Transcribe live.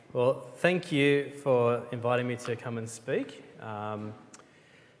Well, thank you for inviting me to come and speak. Though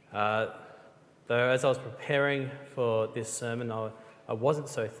as I was preparing for this sermon, I wasn't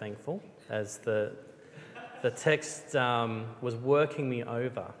so thankful as the text was working me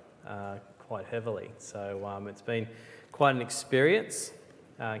over quite heavily. So it's been quite an experience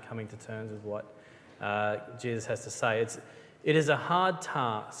coming to terms with what Jesus has to say. It is a hard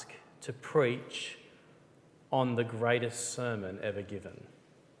task to preach on the greatest sermon ever given.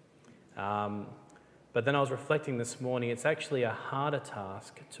 But then I was reflecting this morning, it's actually a harder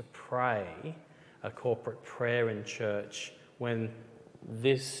task to pray a corporate prayer in church when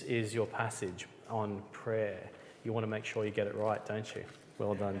this is your passage on prayer. You want to make sure you get it right, don't you?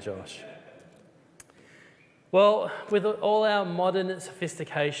 Well done, Josh. Well, with all our modern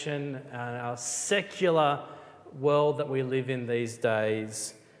sophistication and our secular world that we live in these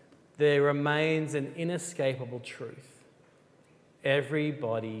days, there remains an inescapable truth.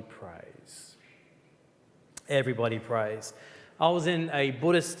 Everybody prays. Everybody prays. I was in a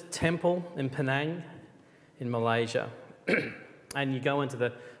Buddhist temple in Penang in Malaysia, and you go into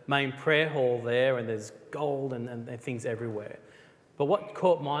the main prayer hall there and there's gold and things everywhere. But what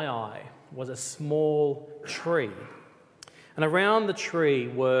caught my eye was a small tree. And around the tree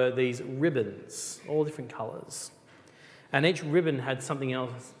were these ribbons, all different colours. And each ribbon had something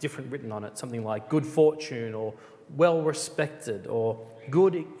else different written on it, something like good fortune or well respected or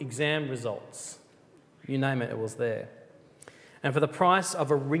good exam results. You name it, it was there. And for the price of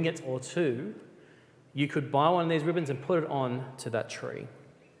a ringgit or two, you could buy one of these ribbons and put it on to that tree.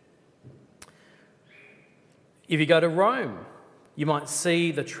 If you go to Rome, you might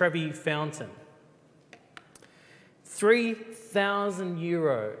see the Trevi Fountain. 3,000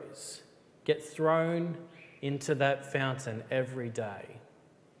 euros get thrown into that fountain every day.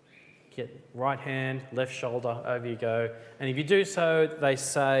 Get right hand, left shoulder, over you go. And if you do so, they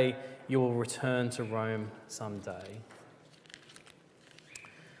say you will return to Rome someday.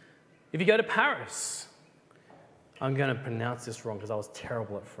 If you go to Paris, I'm going to pronounce this wrong because I was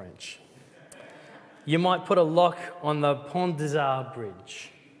terrible at French. You might put a lock on the Pont des Arts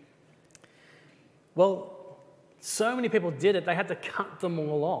bridge. Well, so many people did it, they had to cut them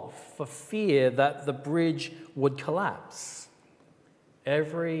all off for fear that the bridge would collapse.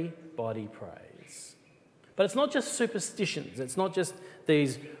 Everybody prays. But it's not just superstitions. It's not just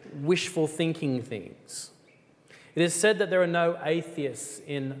these wishful thinking things. It is said that there are no atheists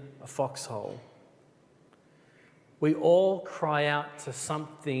in a foxhole. We all cry out to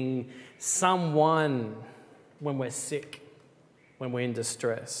something, someone, when we're sick, when we're in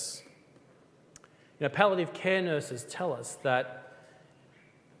distress. You know, palliative care nurses tell us that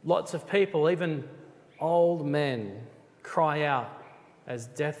lots of people, even old men, cry out as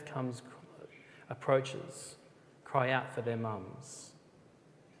death approaches, cry out for their mums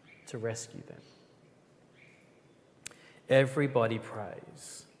to rescue them. Everybody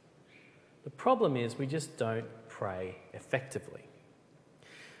prays. The problem is we just don't pray effectively.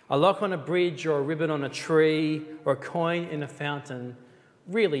 A lock on a bridge or a ribbon on a tree or a coin in a fountain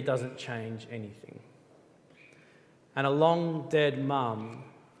really doesn't change anything. And a long dead mum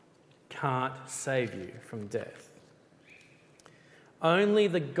can't save you from death. Only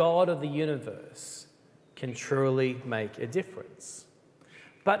the God of the universe can truly make a difference.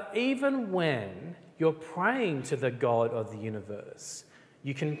 But even when you're praying to the God of the universe,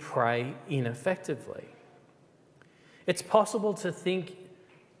 you can pray ineffectively. It's possible to think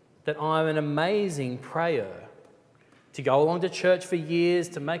that I'm an amazing prayer, to go along to church for years,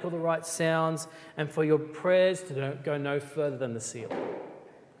 to make all the right sounds, and for your prayers to go no further than the ceiling.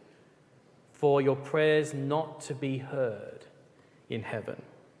 For your prayers not to be heard in heaven.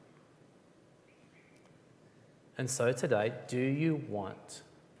 And so today, do you want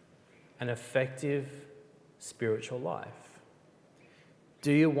an effective spiritual life?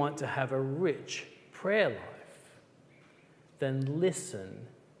 Do you want to have a rich prayer life? Then listen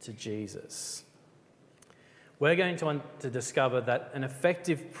to Jesus. We're going to discover that an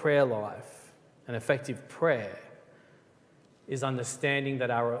effective prayer life, an effective prayer, is understanding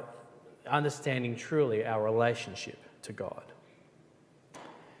truly our relationship to God.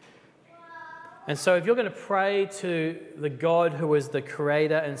 And so if you're going to pray to the God who is the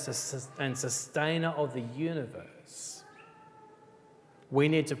creator and sustainer of the universe, we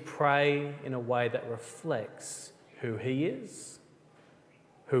need to pray in a way that reflects who he is,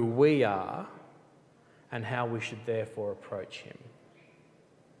 who we are, and how we should therefore approach him.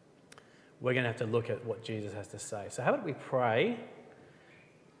 We're going to have to look at what Jesus has to say. So how about we pray,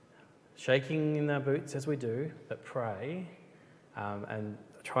 shaking in our boots as we do, but pray and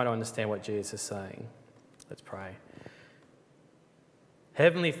try to understand what Jesus is saying. Let's pray.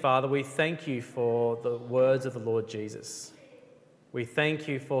 Heavenly Father, we thank you for the words of the Lord Jesus. We thank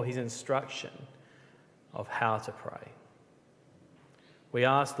you for his instruction of how to pray. We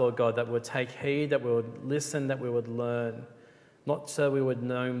ask, Lord God, that we would take heed, that we would listen, that we would learn, not so we would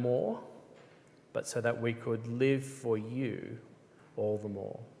know more, but so that we could live for you all the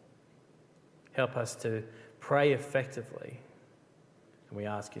more. Help us to pray effectively. And we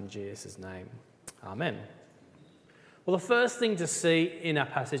ask in Jesus' name. Amen. Well, the first thing to see in our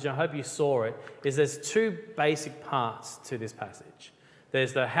passage, and I hope you saw it, is there's two basic parts to this passage.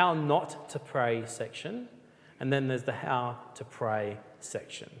 There's the how not to pray section, and then there's the how to pray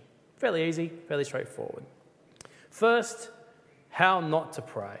section. Fairly easy, fairly straightforward. First, how not to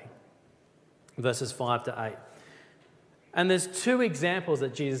pray, verses 5 to 8. And there's two examples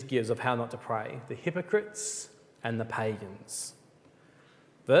that Jesus gives of how not to pray, the hypocrites and the pagans.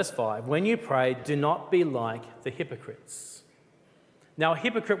 Verse 5, when you pray, do not be like the hypocrites. Now, a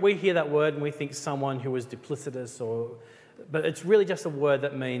hypocrite, we hear that word and we think someone who is duplicitous, but it's really just a word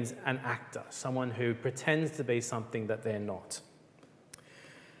that means an actor, someone who pretends to be something that they're not.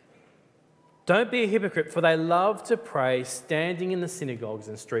 Don't be a hypocrite, for they love to pray standing in the synagogues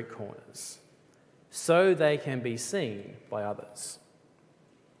and street corners, so they can be seen by others.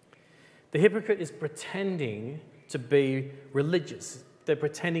 The hypocrite is pretending to be religious. They're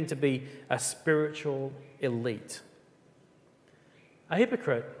pretending to be a spiritual elite. A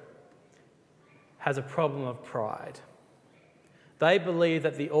hypocrite has a problem of pride. They believe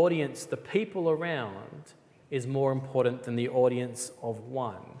that the audience, the people around, is more important than the audience of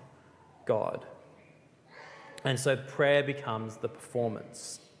one, God. And so prayer becomes the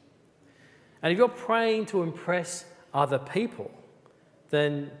performance. And if you're praying to impress other people,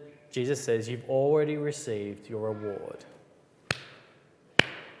 then Jesus says you've already received your reward.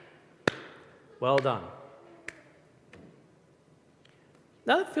 Well done.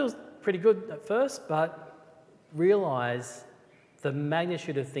 Now that feels pretty good at first, but realise the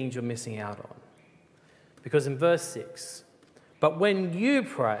magnitude of things you're missing out on. Because in verse 6, but when you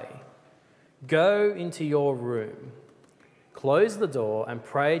pray, go into your room, close the door and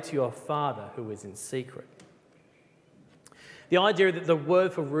pray to your Father who is in secret. The idea that the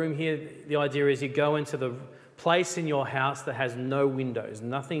word for room here, the idea is you go into the place in your house that has no windows,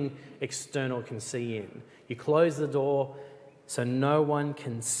 nothing external can see in. You close the door so no one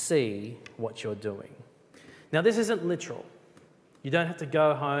can see what you're doing. Now, this isn't literal. You don't have to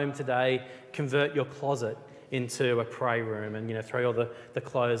go home today, convert your closet into a prayer room and throw all the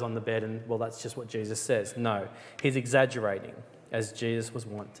clothes on the bed and, well, that's just what Jesus says. No, he's exaggerating, as Jesus was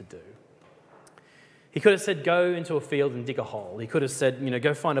wont to do. He could have said, go into a field and dig a hole. He could have said,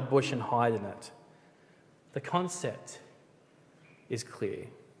 go find a bush and hide in it. The concept is clear.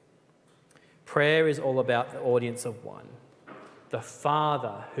 Prayer is all about the audience of one, the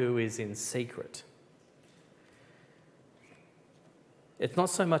Father who is in secret. It's not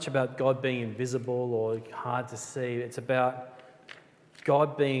so much about God being invisible or hard to see. It's about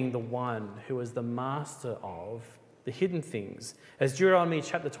God being the one who is the master of the hidden things. As Deuteronomy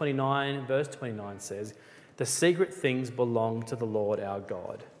chapter 29, verse 29 says, the secret things belong to the Lord our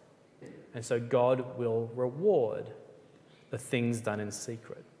God. And so God will reward the things done in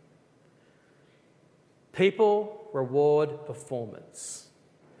secret. People reward performance.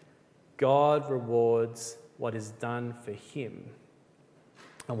 God rewards what is done for him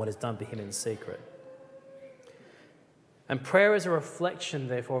and what is done for him in secret. And prayer is a reflection,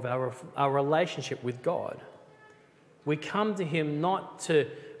 therefore, of our relationship with God. We come to him not to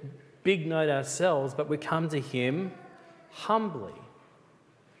big note ourselves, but we come to him humbly.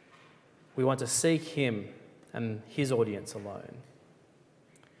 We want to seek him and his audience alone.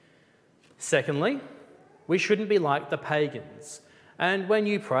 Secondly, we shouldn't be like the pagans. And when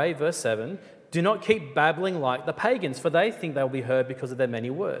you pray, verse 7, do not keep babbling like the pagans, for they think they will be heard because of their many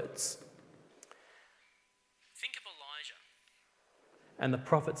words. Think of Elijah and the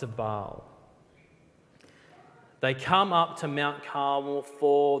prophets of Baal. They come up to Mount Carmel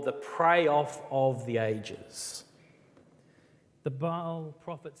for the pray-off of the ages. The Baal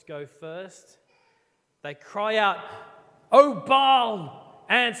prophets go first. They cry out, "O Baal,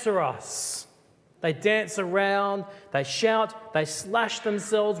 answer us." They dance around, they shout, they slash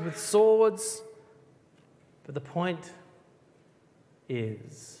themselves with swords. But the point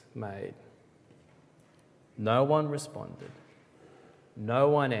is made. No one responded. No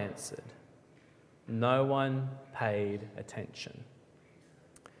one answered. No one paid attention.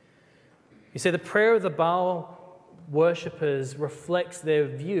 You see, the prayer of the Baal worshippers reflects their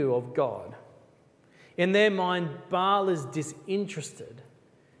view of God. In their mind, Baal is disinterested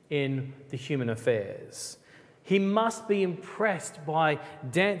in the human affairs. He must be impressed by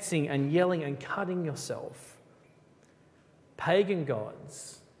dancing and yelling and cutting yourself. Pagan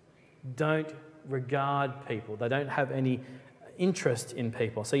gods don't regard people. They don't have any interest in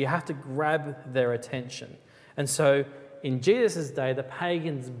people. So you have to grab their attention. And so in Jesus' day, the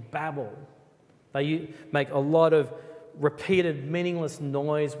pagans babble. They make a lot of repeated, meaningless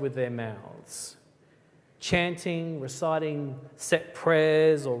noise with their mouths, chanting, reciting set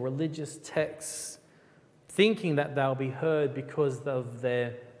prayers or religious texts, thinking that they'll be heard because of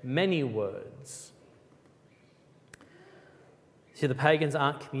their many words. See, the pagans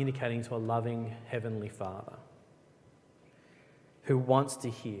aren't communicating to a loving Heavenly Father who wants to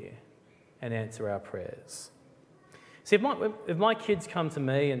hear and answer our prayers. See, if my kids come to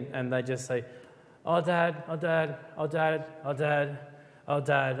me and they just say, "Oh, Dad, oh, Dad, oh, Dad, oh, Dad, oh,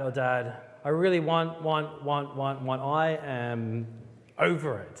 Dad, oh, Dad, I really want. I am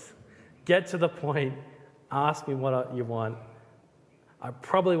over it. Get to the point. Ask me what you want. I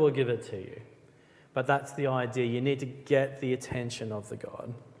probably will give it to you." But that's the idea. You need to get the attention of the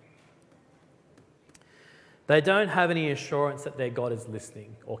God. They don't have any assurance that their God is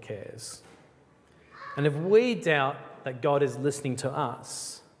listening or cares. And if we doubt that God is listening to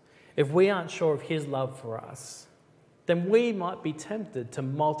us, if we aren't sure of his love for us, then we might be tempted to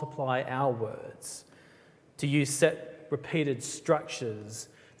multiply our words, to use set repeated structures,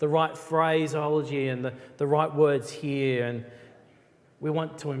 the right phraseology and the right words here. And we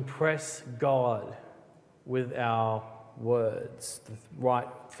want to impress God with our words, the right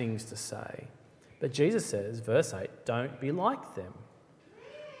things to say. But Jesus says, verse 8, don't be like them.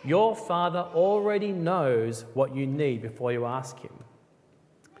 Your Father already knows what you need before you ask him.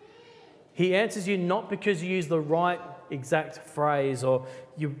 He answers you not because you use the right exact phrase or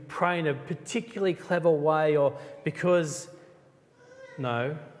you pray in a particularly clever way or because,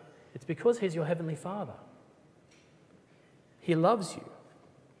 no, it's because he's your Heavenly Father. He loves you.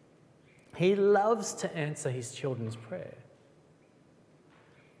 He loves to answer his children's prayer.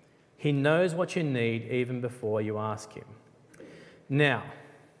 He knows what you need even before you ask him. Now,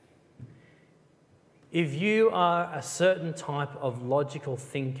 if you are a certain type of logical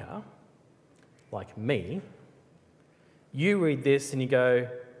thinker, like me, you read this and you go,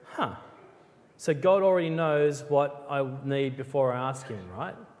 so God already knows what I need before I ask him,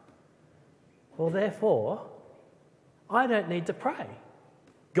 right? Well, therefore, I don't need to pray.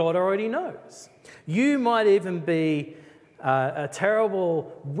 God already knows. You might even be a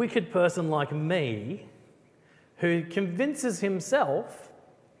terrible, wicked person like me who convinces himself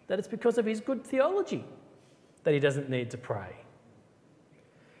that it's because of his good theology that he doesn't need to pray.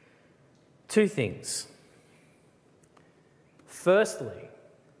 Two things. Firstly,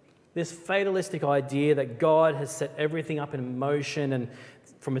 this fatalistic idea that God has set everything up in motion and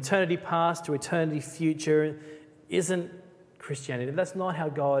from eternity past to eternity future isn't Christianity. That's not how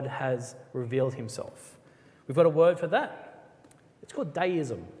God has revealed himself. We've got a word for that. It's called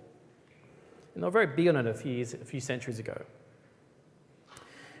deism. And they were very big on it a few centuries ago.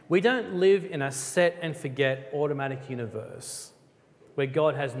 We don't live in a set and forget automatic universe where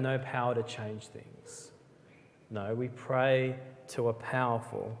God has no power to change things. No, we pray to a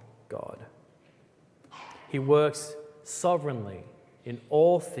powerful God. He works sovereignly in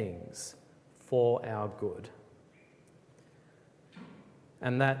all things for our good.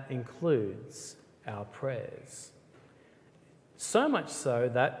 And that includes our prayers. So much so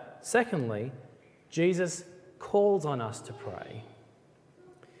that, secondly, Jesus calls on us to pray.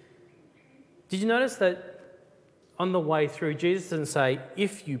 Did you notice that on the way through, Jesus doesn't say,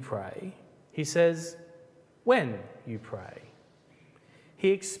 if you pray, he says, when you pray. He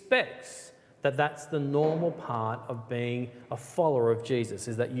expects that that's the normal part of being a follower of Jesus,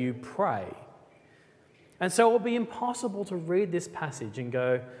 is that you pray. And so it will be impossible to read this passage and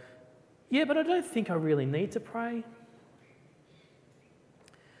go, yeah, but I don't think I really need to pray.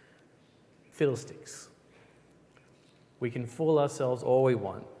 Fiddlesticks. We can fool ourselves all we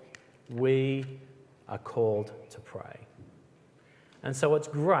want. We are called to pray. And so it's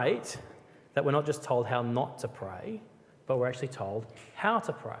great that we're not just told how not to pray, but we're actually told how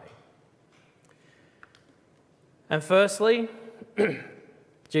to pray. And firstly,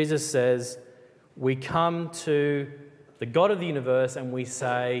 Jesus says, we come to the God of the universe and we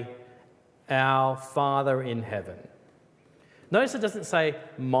say, our Father in heaven. Notice it doesn't say,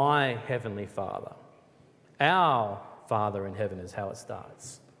 my Heavenly Father. Our Father in heaven is how it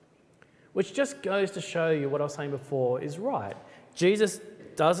starts. Which just goes to show you what I was saying before is right. Jesus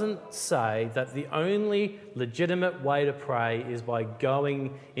doesn't say that the only legitimate way to pray is by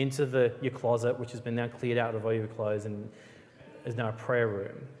going into your closet, which has been now cleared out of all your clothes and is now a prayer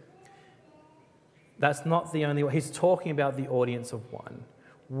room. That's not the only way. He's talking about the audience of one.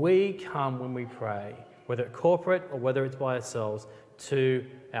 We come when we pray, whether it's corporate or whether it's by ourselves, to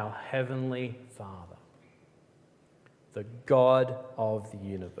our Heavenly Father, the God of the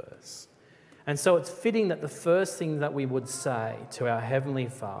universe. And so it's fitting that the first thing that we would say to our Heavenly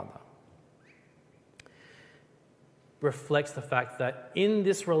Father reflects the fact that in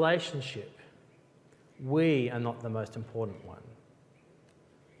this relationship, we are not the most important one.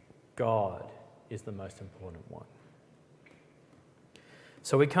 God is the most important one.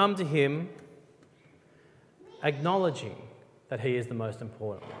 So we come to him acknowledging that he is the most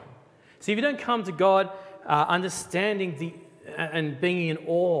important one. See, if you don't come to God understanding and being in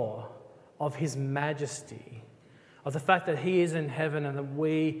awe of his majesty, of the fact that he is in heaven and that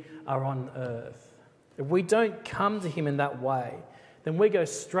we are on earth, if we don't come to him in that way, then we go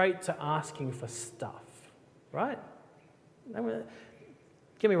straight to asking for stuff, right?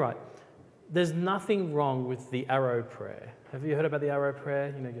 Get me right. There's nothing wrong with the arrow prayer. Have you heard about the arrow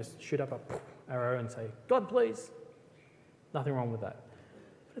prayer? You know, just shoot up an arrow and say, God, please. Nothing wrong with that.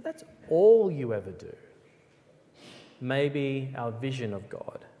 But if that's all you ever do, maybe our vision of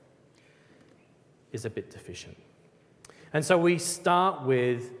God is a bit deficient. And so we start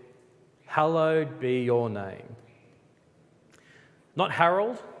with, hallowed be your name. Not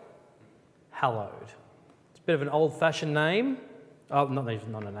Harold, hallowed. It's a bit of an old-fashioned name. Oh, not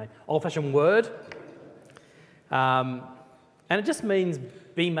a name. Old-fashioned word. And it just means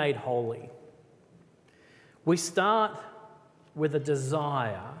be made holy. We start with a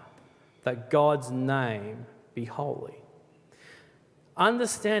desire that God's name be holy.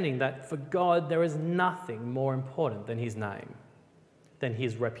 Understanding that for God there is nothing more important than his name, than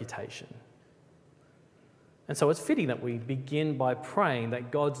his reputation. And so it's fitting that we begin by praying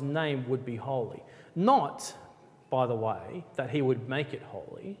that God's name would be holy. Not, by the way, that he would make it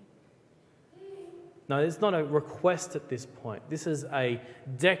holy. No, it's not a request at this point. This is a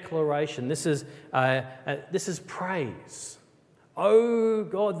declaration. This is praise. Oh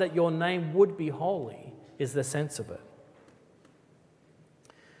God, that your name would be holy is the sense of it.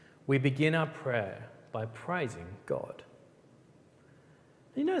 We begin our prayer by praising God.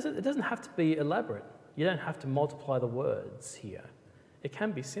 You notice it doesn't have to be elaborate. You don't have to multiply the words here. It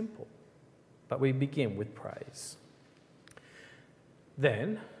can be simple, but we begin with praise.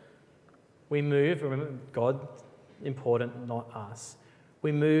 Then we move, remember, God, important, not us.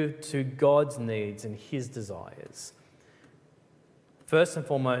 We move to God's needs and his desires. First and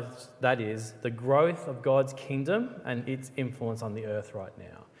foremost, that is the growth of God's kingdom and its influence on the earth right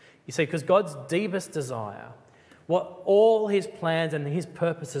now. You see, because God's deepest desire, what all his plans and his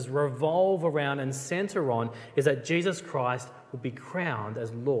purposes revolve around and center on, is that Jesus Christ will be crowned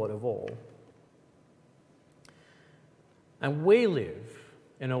as Lord of all. And we live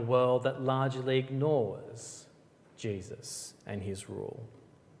in a world that largely ignores Jesus and his rule.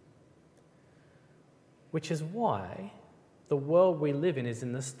 Which is why the world we live in is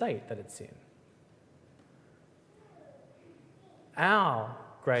in the state that it's in. Our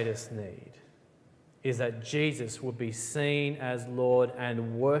greatest need is that Jesus would be seen as Lord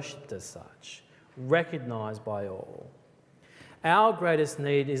and worshipped as such, recognised by all. Our greatest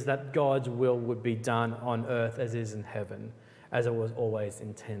need is that God's will would be done on earth as it is in heaven, as it was always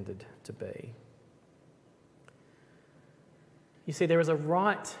intended to be. You see, there is a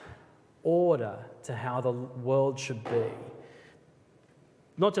right order to how the world should be.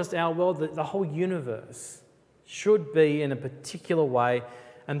 Not just our world, the whole universe should be in a particular way,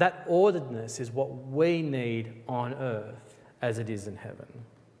 and that orderedness is what we need on earth as it is in heaven.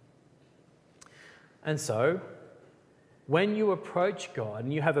 And so, when you approach God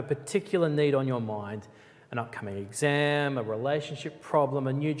and you have a particular need on your mind, an upcoming exam, a relationship problem,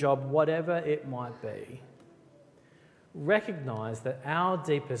 a new job, whatever it might be, recognise that our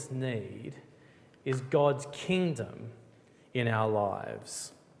deepest need is God's kingdom in our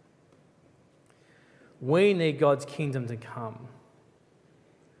lives. We need God's kingdom to come.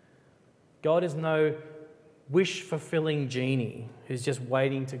 God is no wish-fulfilling genie who's just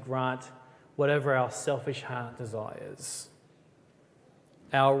waiting to grant whatever our selfish heart desires.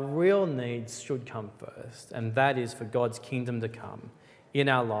 Our real needs should come first, and that is for God's kingdom to come in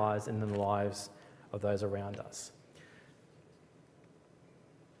our lives and in the lives of those around us.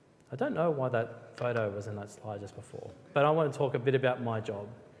 I don't know why that photo was in that slide just before, but I want to talk a bit about my job.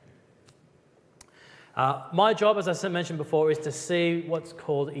 My job, as I mentioned before, is to see what's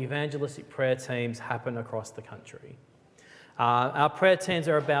called evangelistic prayer teams happen across the country. Our prayer teams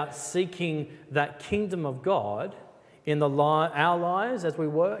are about seeking that kingdom of God in our lives as we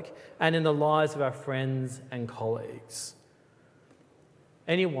work and in the lives of our friends and colleagues.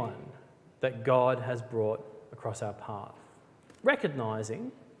 Anyone that God has brought across our path.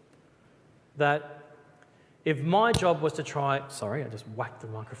 Recognising that if my job was to try... Sorry, I just whacked the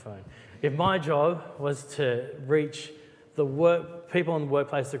microphone. If my job was to reach people in the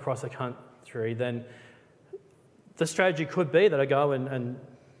workplace across the country, then the strategy could be that I go and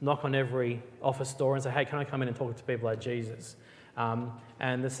knock on every office door and say, hey, can I come in and talk to people about Jesus?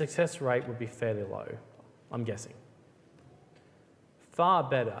 And the success rate would be fairly low, I'm guessing. Far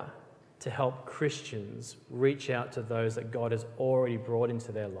better to help Christians reach out to those that God has already brought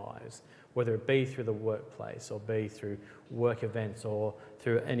into their lives, whether it be through the workplace or be through work events or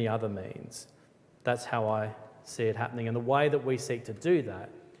through any other means. That's how I see it happening. And the way that we seek to do that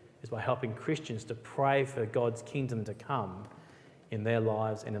is by helping Christians to pray for God's kingdom to come in their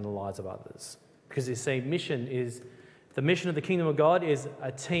lives and in the lives of others. Because you see, the mission of the kingdom of God is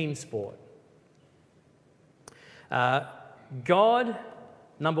a team sport. God,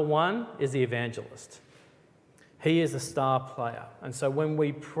 number one, is the evangelist. He is the star player. And so when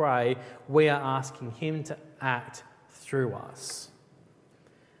we pray, we are asking him to act through us.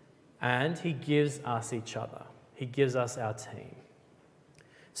 And he gives us each other. He gives us our team.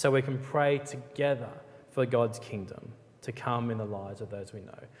 So we can pray together for God's kingdom to come in the lives of those we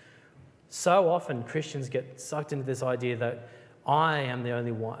know. So often Christians get sucked into this idea that I am the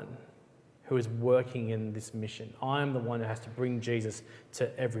only one who is working in this mission. I am the one who has to bring Jesus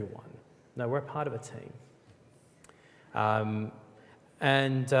to everyone. No, we're a part of a team.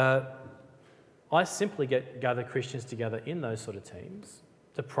 I simply gather Christians together in those sort of teams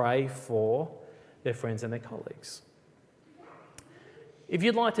to pray for their friends and their colleagues. If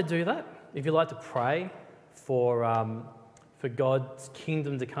you'd like to do that, if you'd like to pray for God's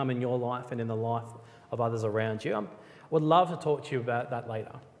kingdom to come in your life and in the life of others around you, I would love to talk to you about that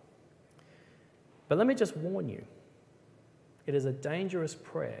later. But let me just warn you, it is a dangerous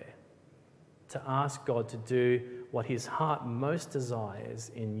prayer to ask God to do what his heart most desires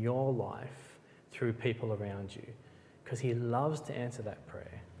in your life through people around you, because he loves to answer that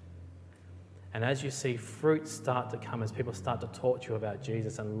prayer. And as you see fruit start to come, as people start to talk to you about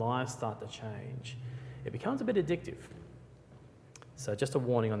Jesus and lives start to change, it becomes a bit addictive. So just a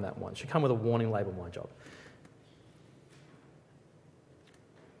warning on that one. It should come with a warning label, my job.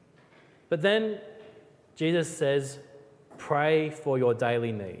 But then Jesus says, pray for your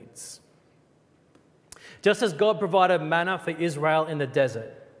daily needs. Just as God provided manna for Israel in the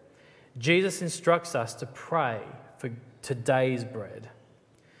desert, Jesus instructs us to pray for today's bread.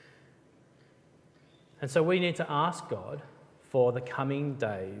 And so we need to ask God for the coming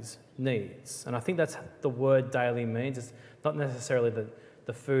day's needs. And I think that's the word daily means. It's not necessarily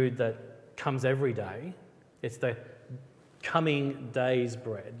the food that comes every day. It's the coming day's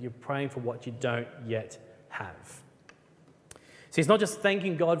bread. You're praying for what you don't yet have. See, it's not just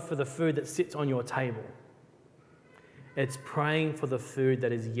thanking God for the food that sits on your table. It's praying for the food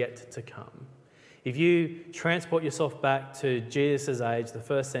that is yet to come. If you transport yourself back to Jesus' age, the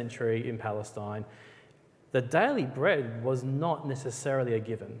first century in Palestine, the daily bread was not necessarily a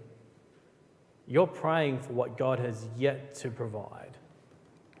given. You're praying for what God has yet to provide.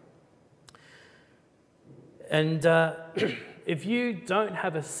 And if you don't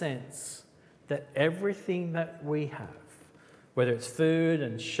have a sense that everything that we have, whether it's food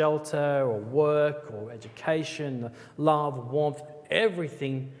and shelter or work or education, love, warmth,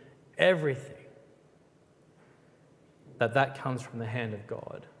 everything, that comes from the hand of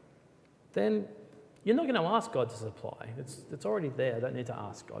God, then you're not going to ask God to supply. It's already there. I don't need to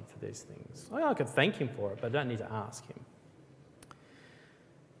ask God for these things. I could thank him for it, but I don't need to ask him.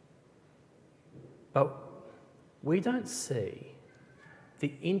 But we don't see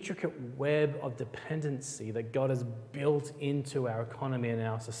the intricate web of dependency that God has built into our economy and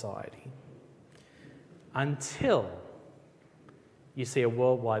our society until you see a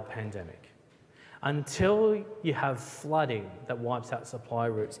worldwide pandemic, until you have flooding that wipes out supply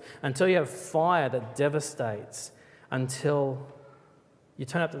routes, until you have fire that devastates, until you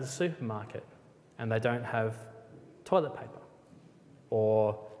turn up to the supermarket and they don't have toilet paper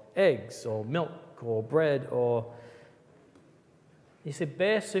or eggs or milk or bread or... You see,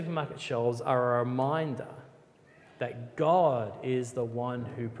 bare supermarket shelves are a reminder that God is the one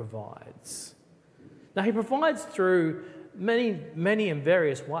who provides. Now, he provides through many and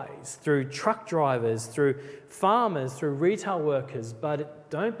various ways, through truck drivers, through farmers, through retail workers,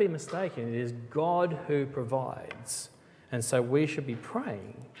 but don't be mistaken, it is God who provides. And so we should be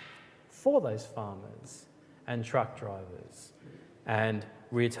praying for those farmers and truck drivers and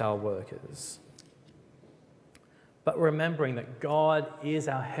retail workers. But remembering that God is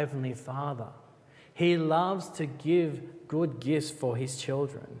our Heavenly Father. He loves to give good gifts for his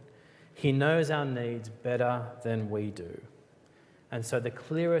children. He knows our needs better than we do. And so the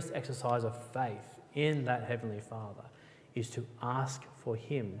clearest exercise of faith in that Heavenly Father is to ask for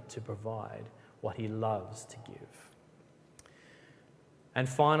him to provide what he loves to give. And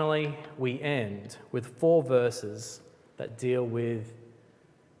finally, we end with 4 verses that deal with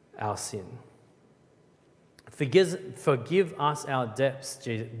our sin. Forgive us our debts,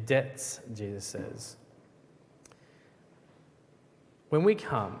 Jesus says. When we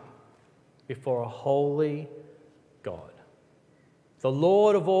come before a holy God, the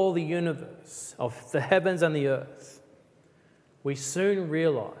Lord of all the universe, of the heavens and the earth, we soon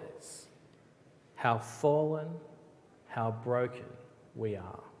realise how fallen, how broken we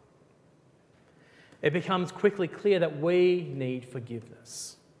are. It becomes quickly clear that we need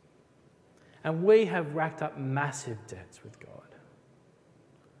forgiveness. And we have racked up massive debts with God.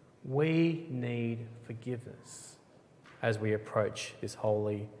 We need forgiveness as we approach this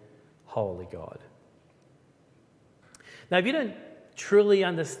holy, holy God. Now, if you don't truly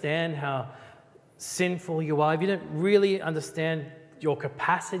understand how sinful you are, if you don't really understand your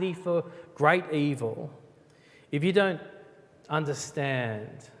capacity for great evil, if you don't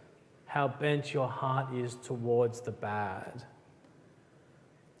understand how bent your heart is towards the bad,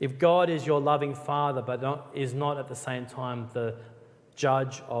 if God is your loving Father but is not at the same time the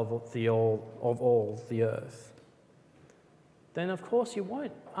judge of all the earth, then of course you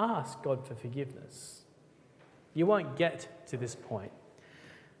won't ask God for forgiveness. You won't get to this point.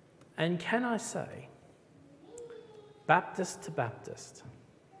 And can I say, Baptist to Baptist,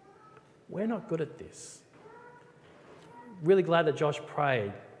 we're not good at this. Really glad that Josh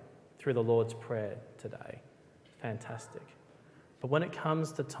prayed through the Lord's Prayer today. Fantastic. But when it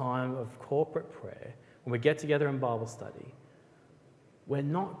comes to time of corporate prayer, when we get together in Bible study, we're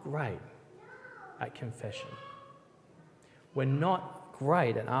not great at confession. We're not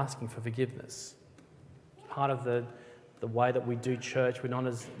great at asking for forgiveness. Part of the way that we do church, we don't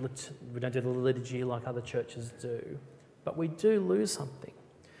do the liturgy like other churches do, but we do lose something.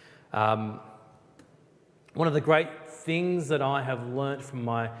 One of the great things that I have learnt from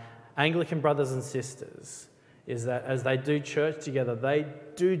my Anglican brothers and sisters is that as they do church together, they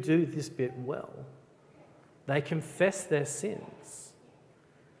do this bit well. They confess their sins.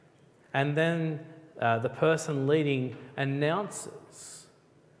 And then the person leading announces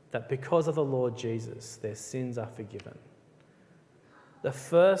that because of the Lord Jesus, their sins are forgiven. The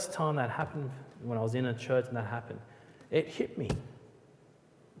first time that happened, when I was in a church and that happened, it hit me.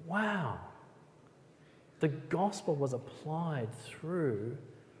 Wow. The gospel was applied through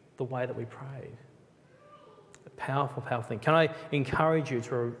the way that we prayed. A powerful, powerful thing. Can I encourage you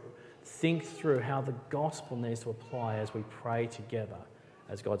to think through how the gospel needs to apply as we pray together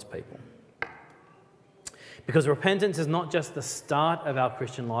as God's people? Because repentance is not just the start of our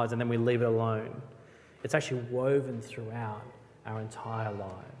Christian lives and then we leave it alone. It's actually woven throughout our entire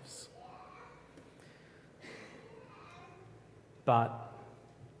lives. But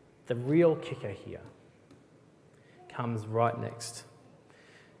the real kicker here comes right next.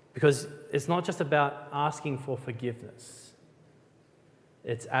 Because it's not just about asking for forgiveness.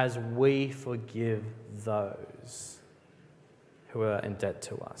 It's as we forgive those who are in debt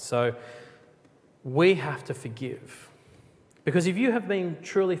to us. So we have to forgive. Because if you have been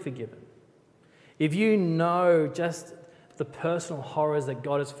truly forgiven, if you know just the personal horrors that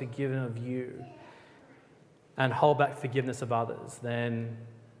God has forgiven of you and hold back forgiveness of others, then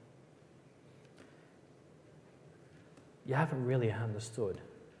you haven't really understood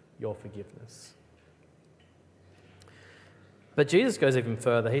your forgiveness. But Jesus goes even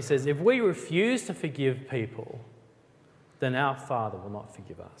further. He says, if we refuse to forgive people, then our Father will not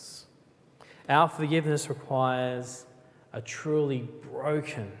forgive us. Our forgiveness requires a truly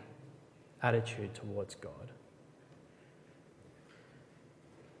broken attitude towards God.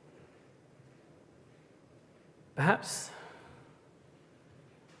 Perhaps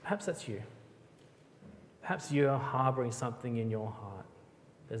that's you. Perhaps you are harbouring something in your heart.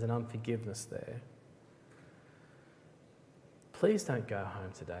 There's an unforgiveness there. Please don't go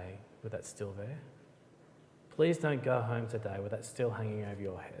home today with that still there. Please don't go home today with that still hanging over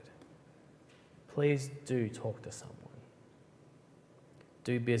your head. Please do talk to someone.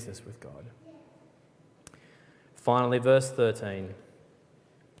 Do business with God. Finally, verse 13.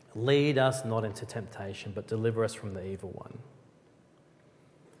 Lead us not into temptation, but deliver us from the evil one.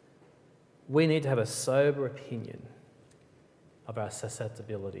 We need to have a sober opinion of our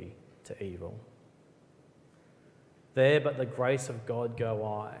susceptibility to evil. There, but the grace of God go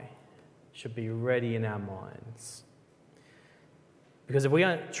I, should be ready in our minds. Because if we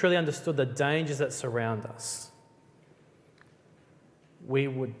truly understood the dangers that surround us, we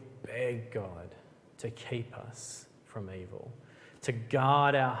would beg God to keep us from evil, to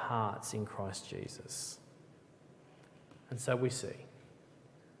guard our hearts in Christ Jesus. And so we see,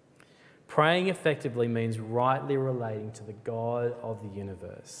 praying effectively means rightly relating to the God of the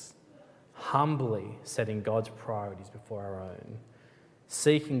universe, humbly setting God's priorities before our own,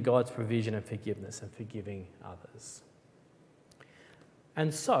 seeking God's provision and forgiveness, and forgiving others.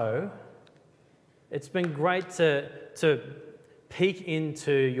 And so, it's been great to peek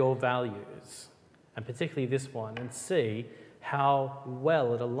into your values, and particularly this one, and see how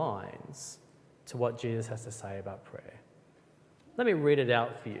well it aligns to what Jesus has to say about prayer. Let me read it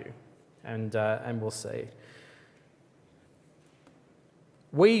out for you, and we'll see.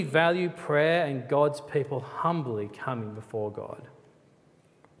 We value prayer and God's people humbly coming before God.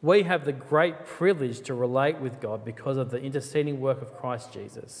 We have the great privilege to relate with God because of the interceding work of Christ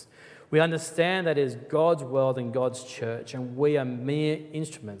Jesus. We understand that it is God's world and God's church, and we are mere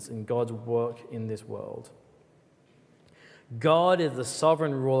instruments in God's work in this world. God is the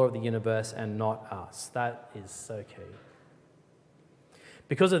sovereign ruler of the universe and not us. That is so key.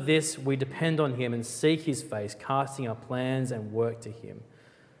 Because of this, we depend on him and seek his face, casting our plans and work to him,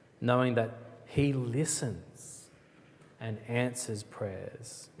 knowing that he listens and answers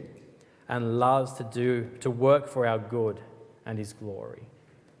prayers and loves to work for our good and his glory.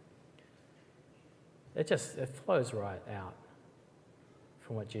 It flows right out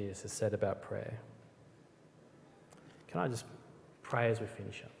from what Jesus has said about prayer. Can I just pray as we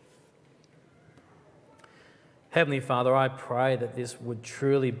finish up? Heavenly Father, I pray that this would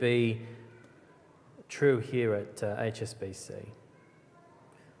truly be true here at HSBC.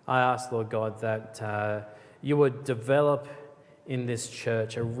 I ask, Lord God, that you would develop in this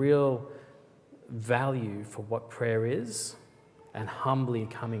church a real value for what prayer is, and humbly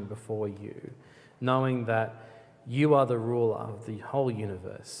coming before you, knowing that you are the ruler of the whole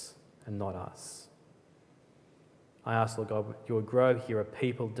universe and not us. I ask, Lord God, you would grow here a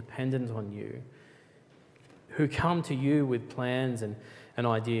people dependent on you, who come to you with plans and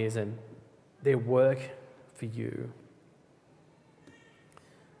ideas and their work for you,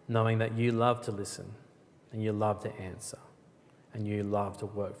 knowing that you love to listen and you love to answer and you love to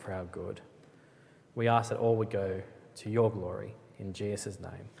work for our good. We ask that all would go to your glory in Jesus'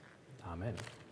 name. Amen.